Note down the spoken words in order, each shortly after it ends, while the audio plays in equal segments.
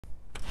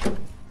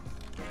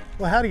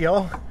Well, howdy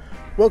y'all.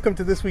 Welcome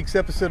to this week's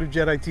episode of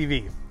JED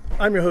iTV.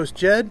 I'm your host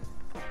Jed,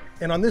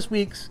 and on this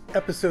week's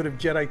episode of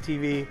JED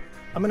iTV,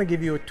 I'm going to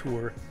give you a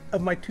tour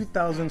of my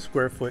 2,000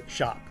 square foot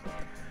shop.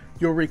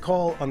 You'll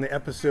recall on the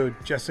episode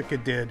Jessica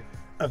did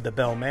of the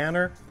Bell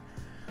Manor,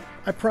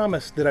 I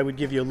promised that I would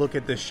give you a look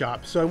at this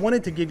shop, so I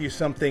wanted to give you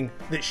something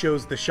that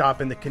shows the shop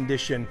and the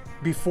condition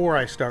before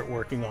I start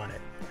working on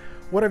it.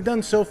 What I've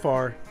done so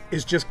far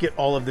is just get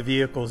all of the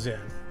vehicles in.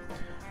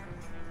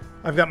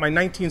 I've got my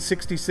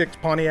 1966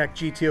 Pontiac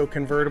GTO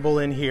convertible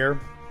in here.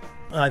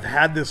 I've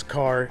had this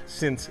car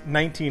since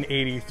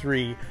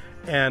 1983,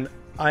 and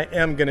I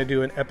am going to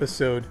do an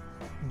episode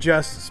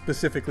just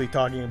specifically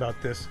talking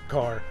about this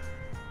car.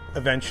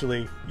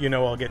 Eventually, you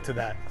know, I'll get to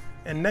that.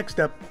 And next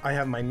up, I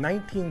have my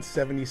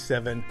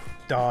 1977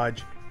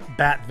 Dodge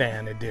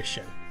Batvan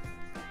Edition.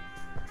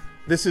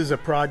 This is a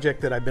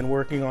project that I've been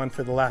working on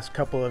for the last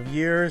couple of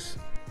years.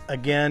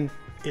 Again,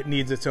 it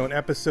needs its own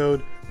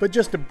episode, but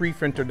just a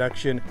brief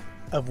introduction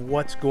of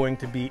what's going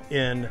to be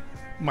in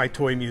my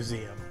toy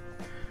museum.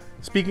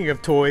 Speaking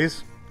of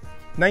toys,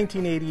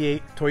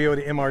 1988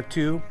 Toyota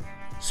MR2,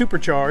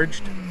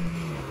 supercharged.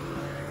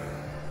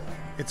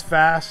 It's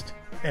fast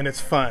and it's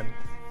fun.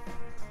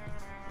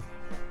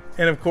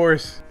 And of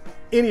course,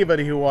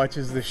 anybody who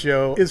watches the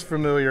show is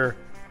familiar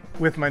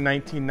with my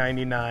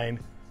 1999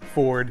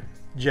 Ford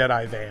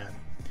Jedi van.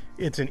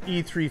 It's an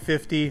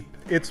E350.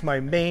 It's my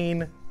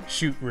main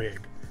shoot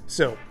rig.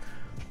 So,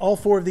 all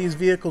four of these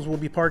vehicles will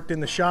be parked in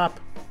the shop.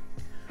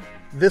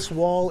 This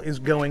wall is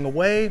going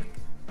away,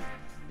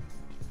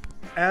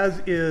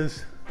 as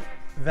is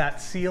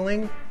that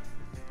ceiling.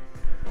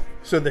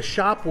 So the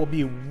shop will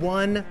be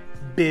one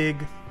big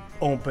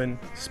open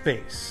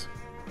space.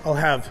 I'll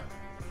have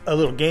a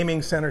little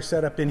gaming center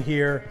set up in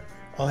here.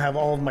 I'll have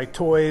all of my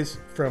toys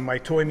from my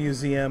toy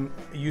museum.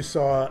 You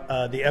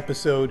saw the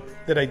episode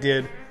that I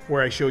did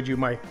where I showed you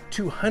my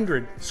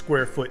 200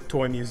 square foot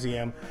toy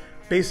museum.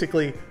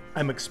 Basically,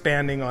 I'm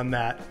expanding on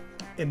that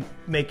and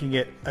making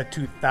it a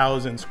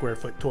 2,000 square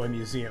foot toy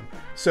museum.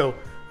 So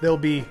there'll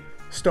be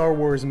Star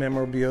Wars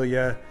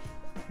memorabilia,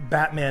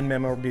 Batman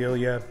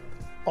memorabilia,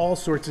 all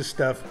sorts of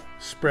stuff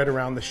spread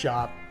around the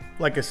shop.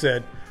 Like I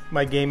said,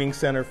 my gaming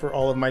center for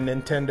all of my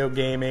Nintendo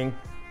gaming.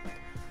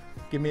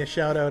 Give me a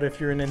shout out if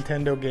you're a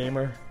Nintendo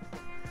gamer.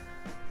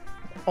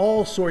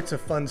 All sorts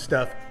of fun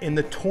stuff in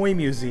the toy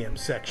museum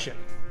section.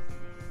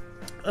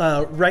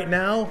 Right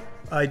now,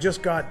 I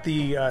just got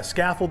the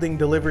scaffolding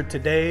delivered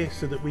today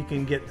so that we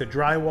can get the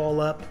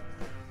drywall up.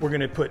 We're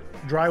going to put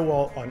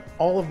drywall on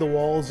all of the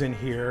walls in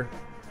here.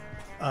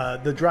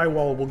 The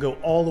drywall will go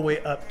all the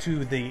way up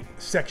to the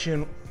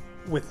section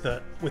with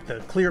the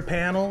clear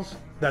panels.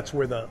 That's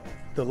where the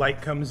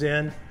light comes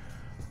in.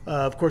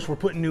 Of course, we're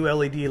putting new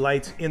LED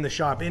lights in the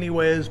shop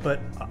anyways, but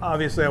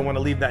obviously I want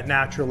to leave that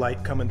natural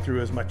light coming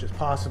through as much as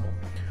possible.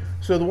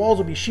 So the walls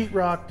will be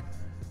sheetrocked,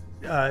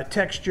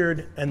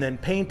 textured, and then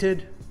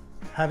painted.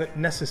 Haven't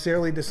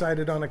necessarily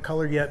decided on a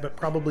color yet, but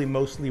probably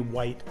mostly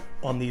white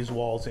on these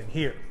walls in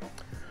here.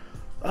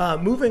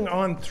 Moving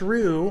on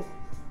through,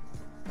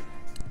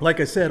 like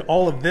I said,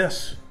 all of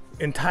this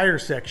entire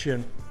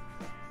section,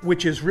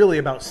 which is really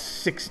about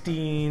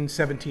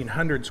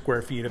 1,700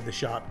 square feet of the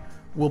shop,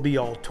 will be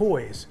all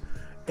toys.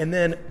 And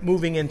then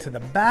moving into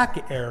the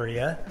back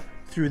area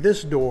through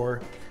this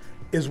door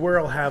is where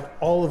I'll have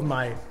all of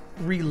my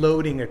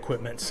reloading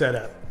equipment set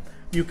up.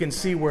 You can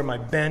see where my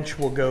bench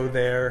will go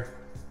there.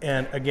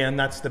 And again,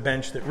 that's the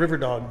bench that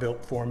Riverdog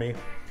built for me.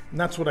 And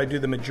that's what I do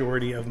the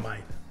majority of my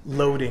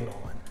loading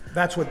on.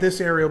 That's what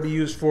this area will be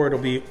used for. It'll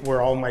be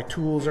where all my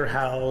tools are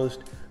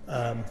housed.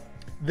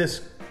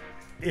 This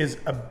is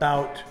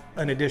about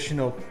an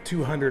additional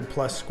 200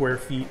 plus square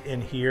feet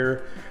in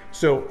here.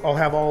 So I'll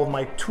have all of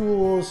my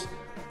tools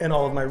and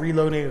all of my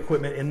reloading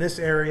equipment in this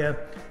area.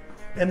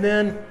 And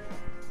then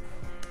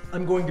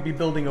I'm going to be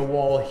building a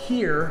wall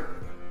here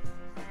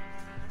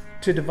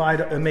to divide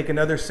and make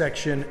another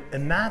section,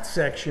 and that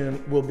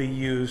section will be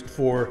used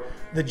for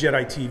the JED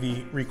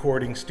iTV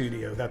recording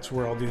studio. That's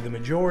where I'll do the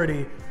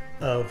majority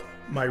of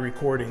my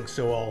recording.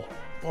 So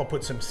I'll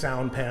put some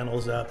sound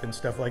panels up and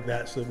stuff like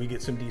that so that we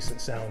get some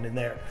decent sound in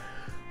there.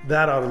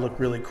 That ought to look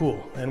really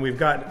cool. And we've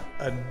got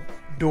a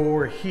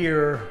door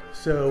here,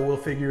 so we'll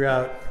figure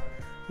out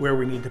where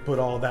we need to put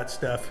all of that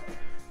stuff.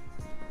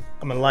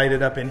 I'm gonna light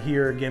it up in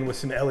here again with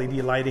some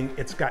LED lighting.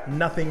 It's got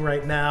nothing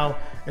right now.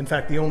 In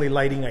fact, the only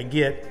lighting I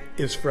get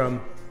is from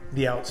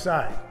the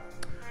outside.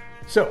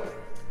 So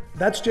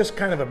that's just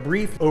kind of a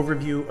brief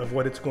overview of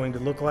what it's going to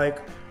look like.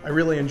 I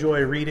really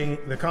enjoy reading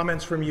the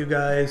comments from you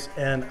guys,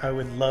 and I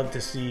would love to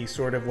see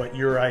sort of what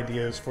your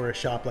ideas for a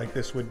shop like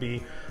this would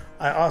be.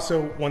 I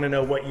also want to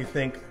know what you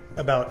think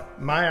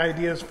about my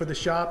ideas for the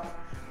shop.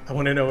 I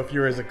want to know if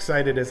you're as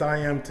excited as I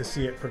am to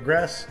see it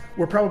progress.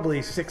 We're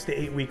probably 6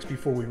 to 8 weeks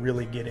before we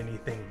really get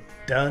anything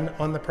done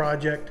on the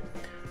project.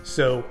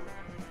 So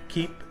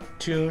keep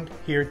tuned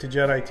here to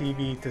JED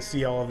iTV to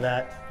see all of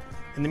that.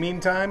 In the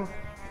meantime,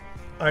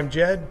 I'm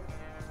Jed.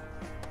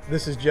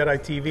 This is JED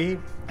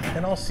iTV,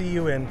 and I'll see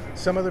you in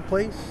some other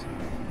place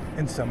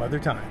and some other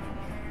time.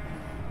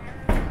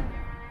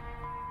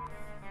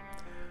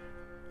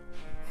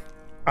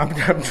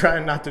 I'm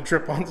trying not to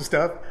trip on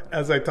stuff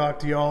as I talk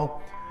to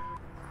y'all.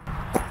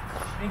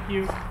 Thank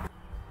you.